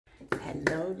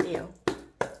Hello, Leo.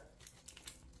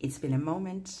 It's been a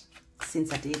moment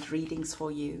since I did readings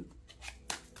for you.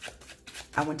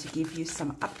 I want to give you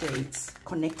some updates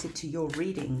connected to your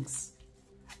readings.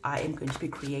 I am going to be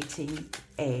creating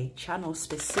a channel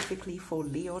specifically for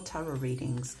Leo tarot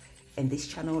readings, and this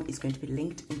channel is going to be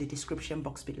linked in the description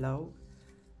box below.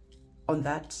 On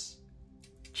that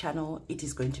channel, it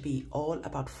is going to be all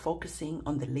about focusing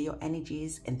on the Leo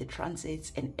energies and the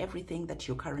transits and everything that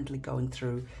you're currently going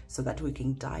through, so that we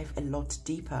can dive a lot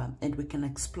deeper and we can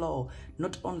explore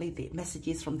not only the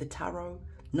messages from the tarot,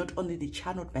 not only the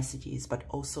channeled messages, but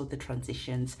also the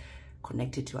transitions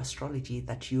connected to astrology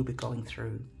that you'll be going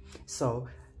through. So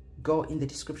go in the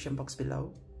description box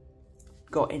below,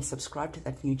 go and subscribe to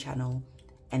that new channel,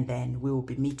 and then we will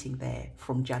be meeting there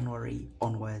from January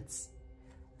onwards.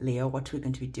 Leo, what we're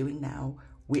going to be doing now,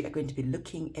 we are going to be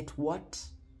looking at what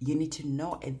you need to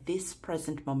know at this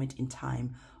present moment in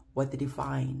time, what the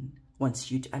divine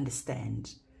wants you to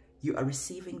understand. You are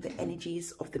receiving the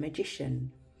energies of the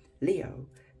Magician. Leo,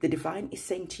 the divine is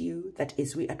saying to you that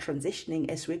as we are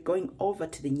transitioning, as we're going over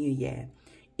to the new year,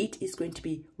 it is going to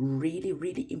be really,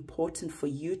 really important for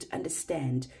you to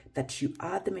understand that you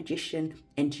are the Magician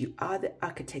and you are the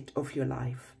architect of your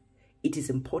life. It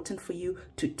is important for you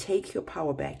to take your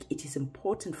power back. It is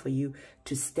important for you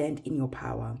to stand in your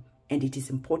power. And it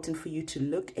is important for you to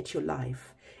look at your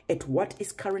life, at what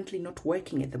is currently not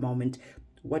working at the moment,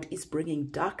 what is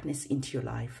bringing darkness into your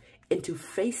life, and to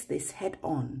face this head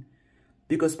on.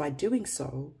 Because by doing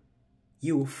so,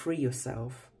 you will free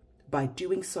yourself. By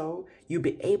doing so, you'll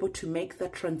be able to make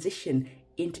that transition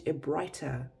into a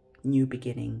brighter new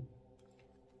beginning.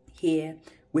 Here,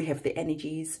 we have the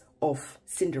energies of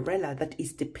Cinderella that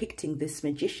is depicting this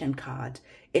Magician card.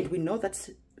 And we know that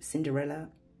Cinderella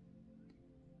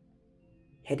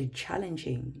had a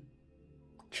challenging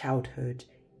childhood,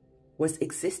 was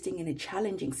existing in a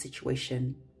challenging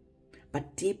situation.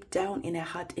 But deep down in her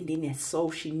heart and in her soul,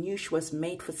 she knew she was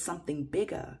made for something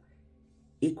bigger.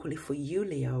 Equally for you,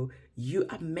 Leo, you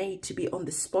are made to be on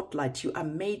the spotlight. You are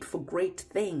made for great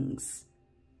things.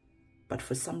 But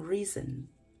for some reason,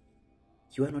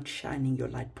 you are not shining your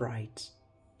light bright.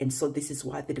 And so this is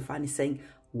why the divine is saying,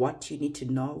 what you need to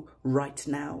know right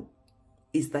now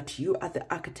is that you are the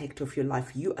architect of your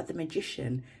life. You are the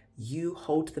Magician. You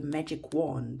hold the magic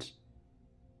wand.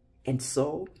 And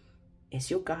so, as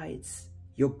your guides,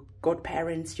 your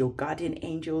godparents, your guardian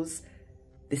angels,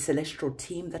 the celestial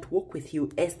team that walk with you,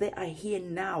 as they are here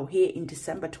now, here in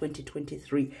December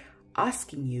 2023,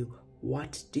 asking you,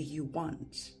 what do you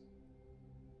want?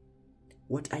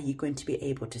 What are you going to be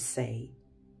able to say?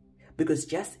 Because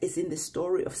just as in the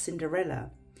story of Cinderella,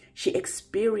 she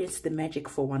experienced the magic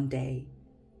for one day,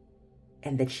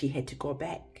 and then she had to go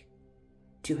back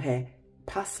to her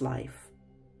past life.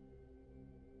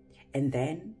 And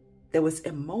then there was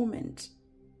a moment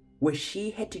where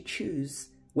she had to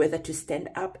choose whether to stand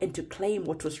up and to claim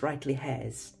what was rightly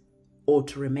hers, or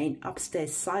to remain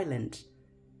upstairs silent.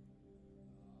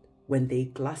 When the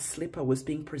glass slipper was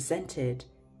being presented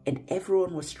and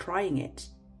everyone was trying it,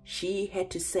 she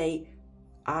had to say,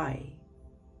 I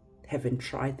haven't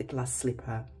tried the glass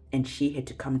slipper, and she had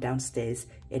to come downstairs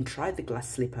and try the glass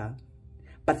slipper.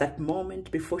 But that moment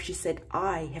before she said,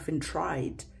 I haven't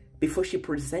tried, before she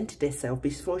presented herself,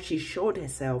 before she showed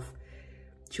herself,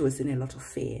 she was in a lot of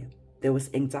fear. There was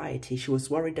anxiety. She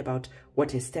was worried about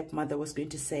what her stepmother was going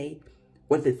to say,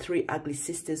 what the three ugly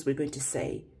sisters were going to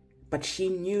say. But she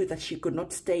knew that she could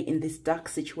not stay in this dark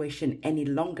situation any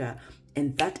longer.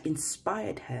 And that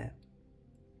inspired her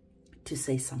to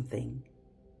say something.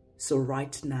 So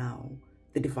right now,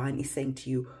 the divine is saying to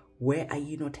you, where are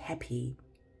you not happy?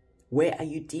 Where are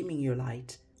you dimming your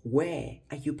light? Where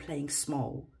are you playing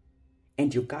small?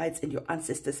 And your guides and your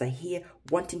ancestors are here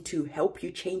wanting to help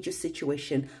you change your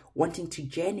situation, wanting to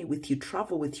journey with you,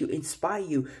 travel with you, inspire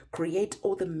you, create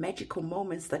all the magical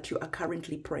moments that you are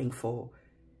currently praying for.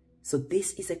 So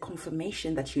this is a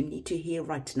confirmation that you need to hear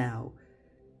right now,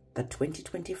 that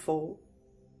 2024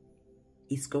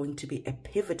 is going to be a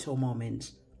pivotal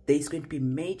moment. There's going to be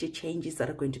major changes that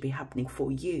are going to be happening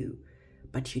for you,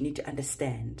 but you need to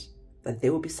understand that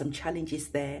there will be some challenges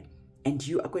there, and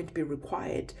you are going to be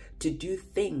required to do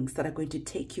things that are going to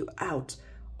take you out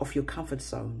of your comfort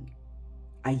zone.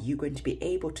 Are you going to be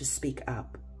able to speak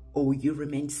up, or will you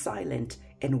remain silent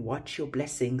and watch your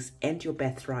blessings and your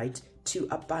birthright to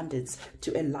abundance,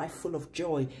 to a life full of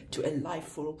joy, to a life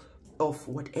full of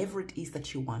whatever it is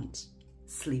that you want,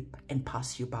 slip and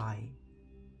pass you by?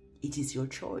 It is your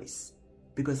choice,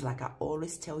 because like I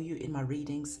always tell you in my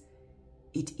readings,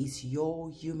 it is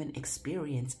your human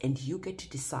experience and you get to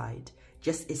decide.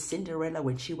 Just as Cinderella,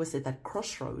 when she was at that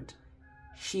crossroad,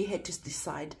 She had to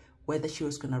decide whether she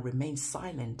was going to remain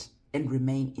silent and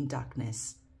remain in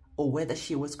darkness, or whether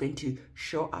she was going to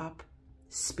show up,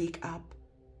 speak up,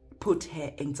 put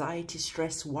her anxiety,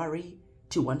 stress, worry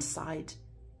to one side,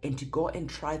 and to go and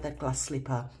try that glass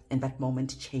slipper, and that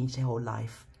moment changed her whole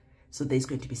life. So there's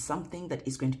going to be something that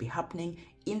is going to be happening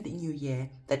in the new year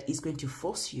that is going to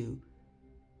force you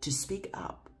to speak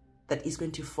up, that is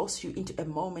going to force you into a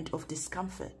moment of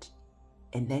discomfort.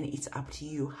 And then it's up to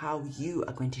you how you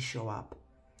are going to show up.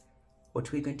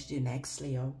 What we're going to do next,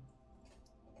 Leo,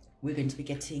 we're going to be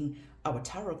getting our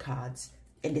tarot cards.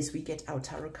 And as we get our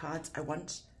tarot cards, I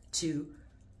want to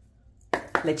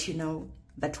let you know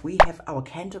that we have our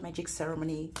candle magic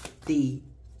ceremony, the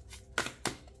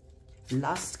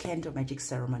last candle magic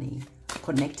ceremony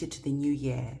connected to the new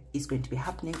year is going to be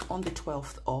happening on the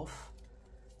 12th of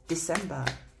December.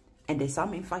 And as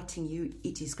I'm inviting you,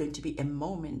 it is going to be a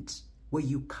moment where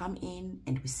you come in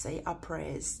and we say our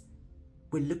prayers,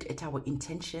 we look at our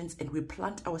intentions, and we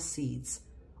plant our seeds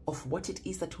of what it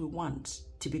is that we want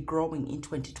to be growing in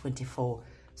 2024.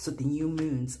 So the new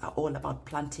moons are all about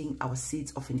planting our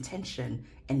seeds of intention,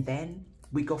 and then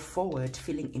we go forward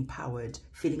feeling empowered,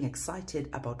 feeling excited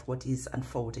about what is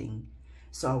unfolding.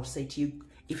 So I'll say to you,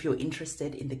 if you're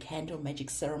interested in the candle magic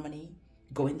ceremony,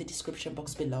 go in the description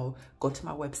box below, go to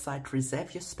my website,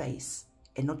 reserve your space.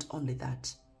 And not only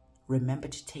that, remember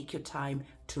to take your time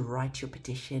to write your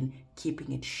petition,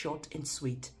 keeping it short and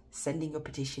sweet, sending your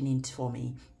petition in for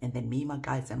me, and then me, my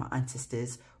guides, and my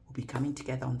ancestors will be coming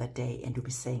together on that day, and we'll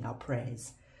be saying our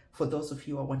prayers. For those of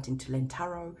you who are wanting to learn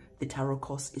tarot, the tarot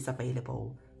course is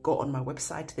available. Go on my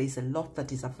website, there's a lot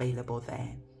that is available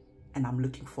there, and I'm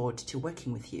looking forward to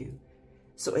working with you.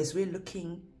 So as we're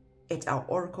looking at our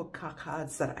oracle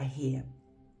cards that are here,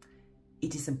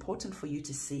 it is important for you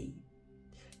to see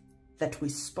that we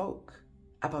spoke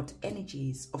about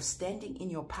energies of standing in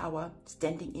your power,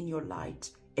 standing in your light,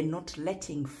 and not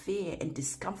letting fear and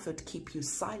discomfort keep you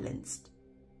silenced.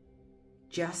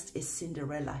 Just as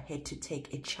Cinderella had to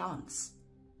take a chance,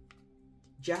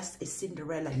 just as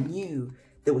Cinderella knew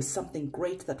there was something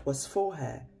great that was for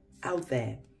her out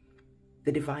there,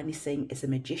 the divine is saying, as a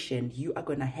magician, you are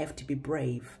going to have to be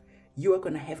brave. You are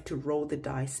going to have to roll the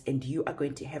dice, and you are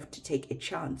going to have to take a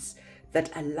chance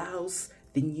that allows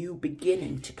the new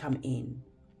beginning to come in.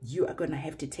 You are going to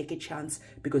have to take a chance,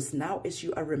 because now as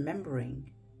you are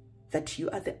remembering that you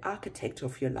are the architect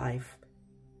of your life,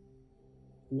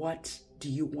 what do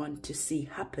you want to see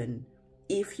happen?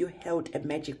 If you held a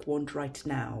magic wand right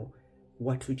now,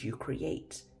 what would you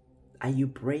create? Are you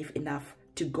brave enough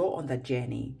to go on that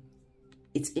journey?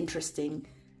 It's interesting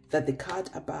that the card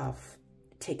above,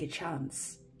 take a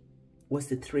chance, was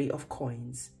the 3 of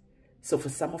coins. So for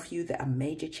some of you, there are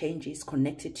major changes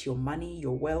connected to your money,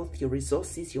 your wealth, your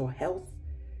resources, your health.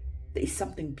 There is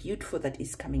something beautiful that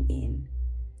is coming in.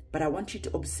 But I want you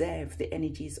to observe the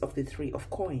energies of the 3 of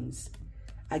coins.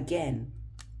 Again,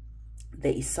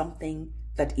 there is something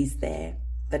that is there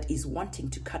that is wanting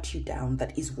to cut you down,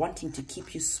 that is wanting to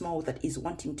keep you small, that is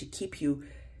wanting to keep you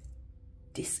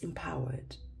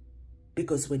disempowered.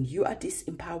 Because when you are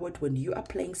disempowered, when you are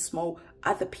playing small,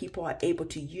 other people are able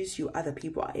to use you, other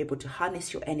people are able to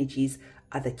harness your energies,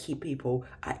 other key people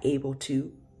are able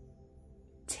to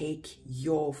take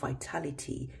your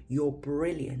vitality, your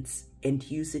brilliance, and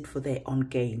use it for their own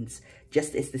gains.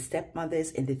 Just as the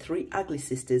stepmothers and the 3 ugly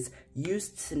sisters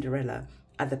used Cinderella,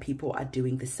 other people are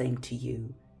doing the same to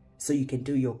you. So you can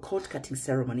do your cord cutting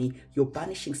ceremony, your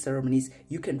banishing ceremonies.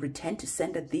 You can return to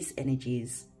sender these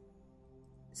energies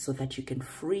so that you can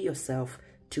free yourself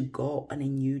to go on a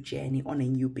new journey, on a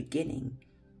new beginning,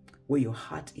 where your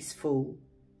heart is full,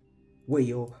 where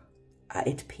you are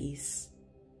at peace,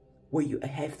 where you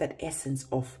have that essence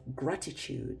of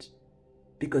gratitude,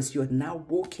 because you're now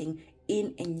walking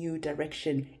in a new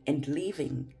direction and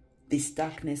leaving this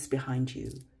darkness behind you.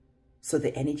 So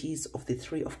the energies of the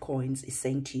 3 of coins is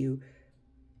saying to you,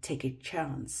 take a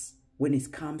chance when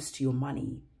it comes to your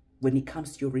money, when it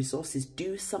comes to your resources.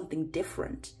 Do something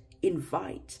different.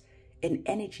 Invite an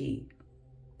energy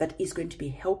that is going to be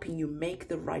helping you make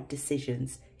the right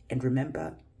decisions. And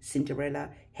remember, Cinderella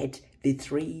had the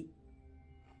 3,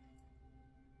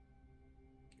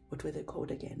 what were they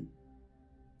called again?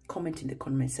 Comment in the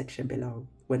comment section below.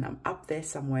 When I'm up there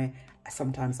somewhere,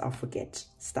 sometimes I'll forget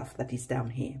stuff that is down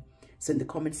here. So in the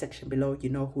comment section below, you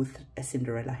know who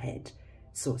Cinderella had.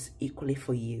 So it's equally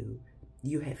for you.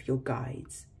 You have your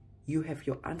guides, you have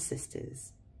your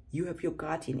ancestors, you have your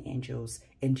guardian angels,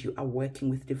 and you are working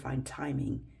with divine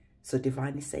timing. So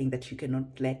divine is saying that you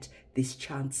cannot let this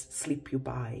chance slip you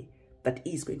by. That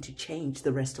is going to change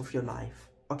the rest of your life.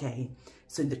 Okay,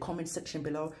 so in the comment section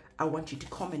below, I want you to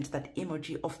comment that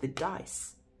emoji of the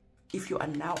dice. If you are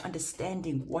now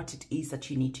understanding what it is that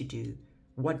you need to do,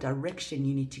 what direction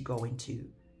you need to go into,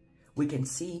 we can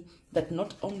see that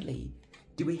not only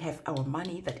do we have our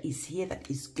money that is here, that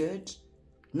is good,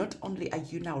 not only are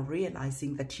you now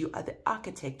realizing that you are the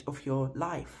architect of your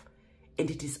life, and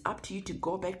it is up to you to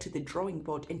go back to the drawing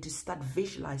board and to start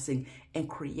visualizing and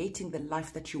creating the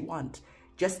life that you want.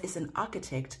 Just as an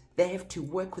architect, they have to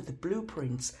work with the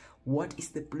blueprints. What is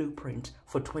the blueprint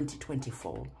for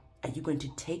 2024? Are you going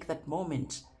to take that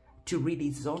moment to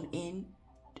really zone in,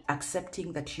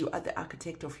 accepting that you are the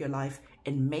architect of your life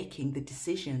and making the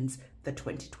decisions that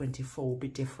 2024 will be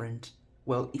different?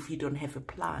 Well, if you don't have a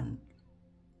plan,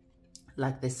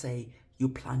 like they say, you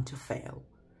plan to fail.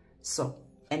 So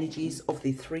energies of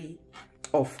the 3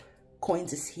 of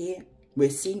coins is here. We're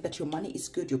seeing that your money is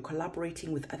good. You're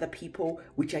collaborating with other people,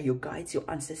 which are your guides, your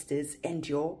ancestors, and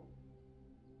your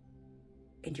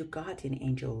guardian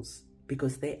angels,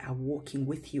 because they are walking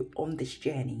with you on this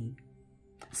journey.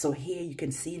 So here you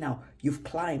can see now you've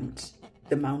climbed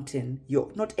the mountain. You're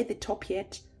not at the top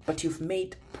yet, but you've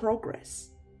made progress.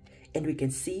 And we can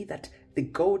see that the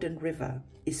golden river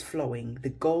is flowing. The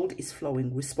gold is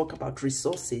flowing. We spoke about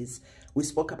resources. We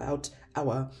spoke about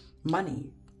our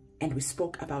money. And we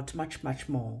spoke about much, much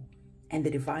more. And the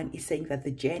divine is saying that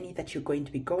the journey that you're going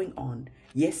to be going on,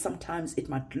 yes, sometimes it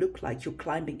might look like you're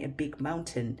climbing a big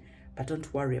mountain, but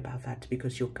don't worry about that,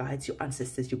 because your guides, your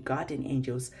ancestors, your guardian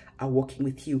angels are walking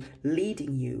with you,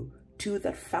 leading you to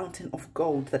that fountain of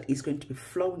gold that is going to be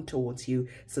flowing towards you.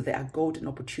 So there are golden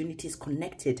opportunities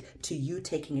connected to you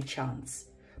taking a chance.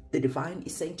 The divine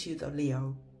is saying to you, though,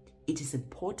 Leo, it is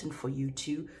important for you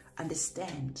to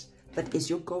understand that as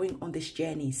you're going on this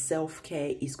journey,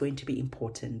 self-care is going to be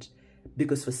important.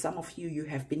 Because for some of you, you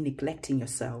have been neglecting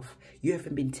yourself. You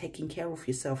haven't been taking care of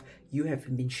yourself. You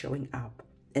haven't been showing up.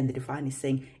 And the divine is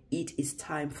saying it is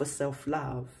time for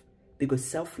self-love, because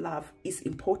self-love is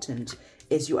important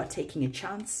as you are taking a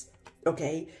chance,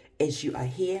 okay? As you are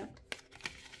here,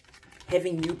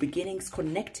 having new beginnings,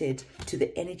 connected to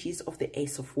the energies of the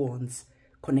Ace of Wands,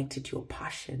 connected to your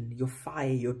passion, your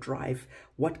fire, your drive,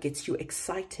 what gets you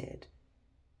excited.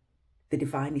 The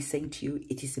divine is saying to you,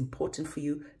 it is important for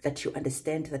you that you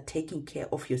understand that taking care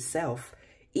of yourself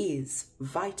is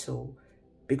vital,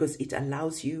 because it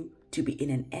allows you to be in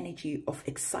an energy of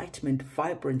excitement,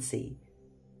 vibrancy.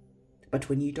 But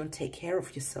when you don't take care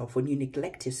of yourself, when you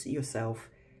neglect yourself,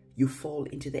 you fall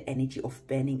into the energy of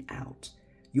burning out.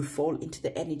 You fall into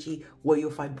the energy where your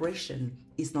vibration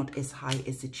is not as high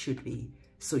as it should be.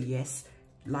 So yes,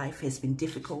 life has been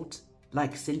difficult.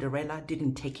 Like Cinderella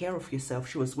didn't take care of herself.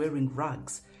 She was wearing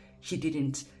rags. She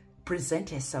didn't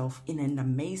present herself in an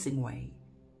amazing way.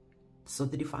 So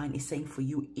the divine is saying for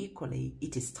you equally,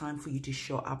 it is time for you to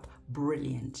show up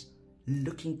brilliant,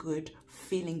 looking good,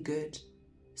 feeling good.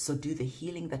 So do the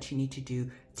healing that you need to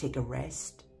do. Take a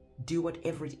rest. Do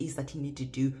whatever it is that you need to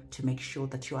do to make sure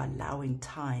that you are allowing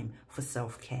time for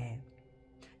self-care.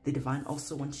 The divine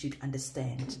also wants you to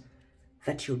understand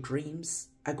that your dreams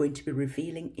are going to be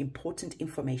revealing important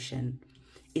information,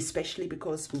 especially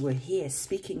because we were here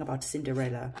speaking about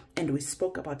Cinderella and we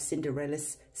spoke about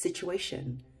Cinderella's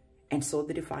situation. And so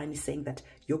the divine is saying that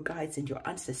your guides and your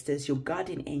ancestors, your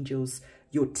guardian angels,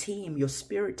 your team, your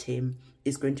spirit team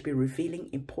is going to be revealing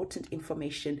important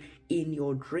information in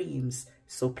your dreams.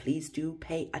 So please do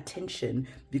pay attention,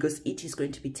 because it is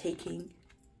going to be taking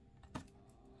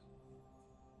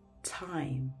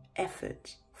time,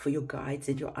 effort for your guides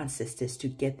and your ancestors to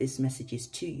get these messages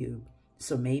to you.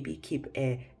 So maybe keep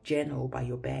a journal by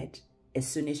your bed. As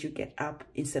soon as you get up,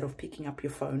 instead of picking up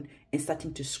your phone and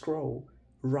starting to scroll,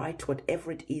 write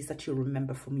whatever it is that you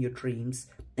remember from your dreams.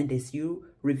 And as you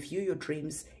review your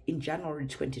dreams in January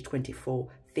 2024,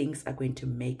 things are going to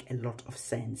make a lot of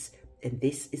sense. And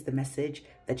this is the message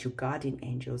that your guardian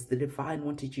angels, the divine,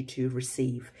 wanted you to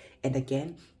receive. And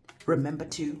again, remember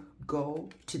to go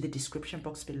to the description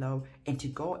box below and to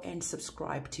go and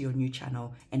subscribe to your new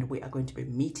channel. And we are going to be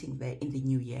meeting there in the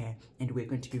new year. And we're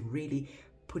going to be really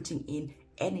putting in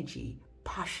energy,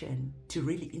 passion to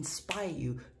really inspire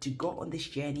you to go on this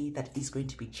journey that is going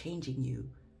to be changing you,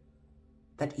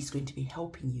 that is going to be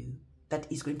helping you,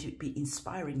 that is going to be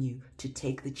inspiring you to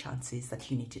take the chances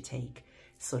that you need to take.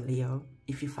 So Leo,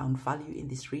 if you found value in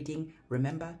this reading,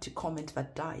 remember to comment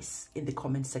that dice in the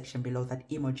comment section below, that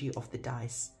emoji of the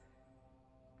dice.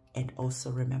 And also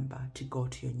remember to go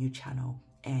to your new channel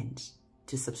and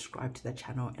to subscribe to the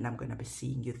channel, and I'm going to be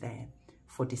seeing you there.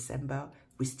 For December,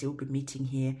 we still be meeting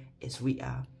here as we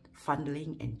are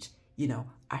funneling and,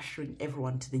 ushering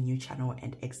everyone to the new channel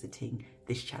and exiting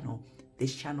this channel.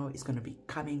 this channel is going to be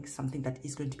coming, something that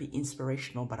is going to be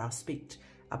inspirational, but I'll speak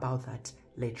about that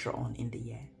later on in the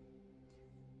year.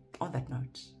 On that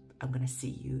note, I'm going to see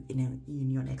you in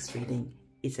your next reading.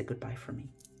 It's a goodbye from me.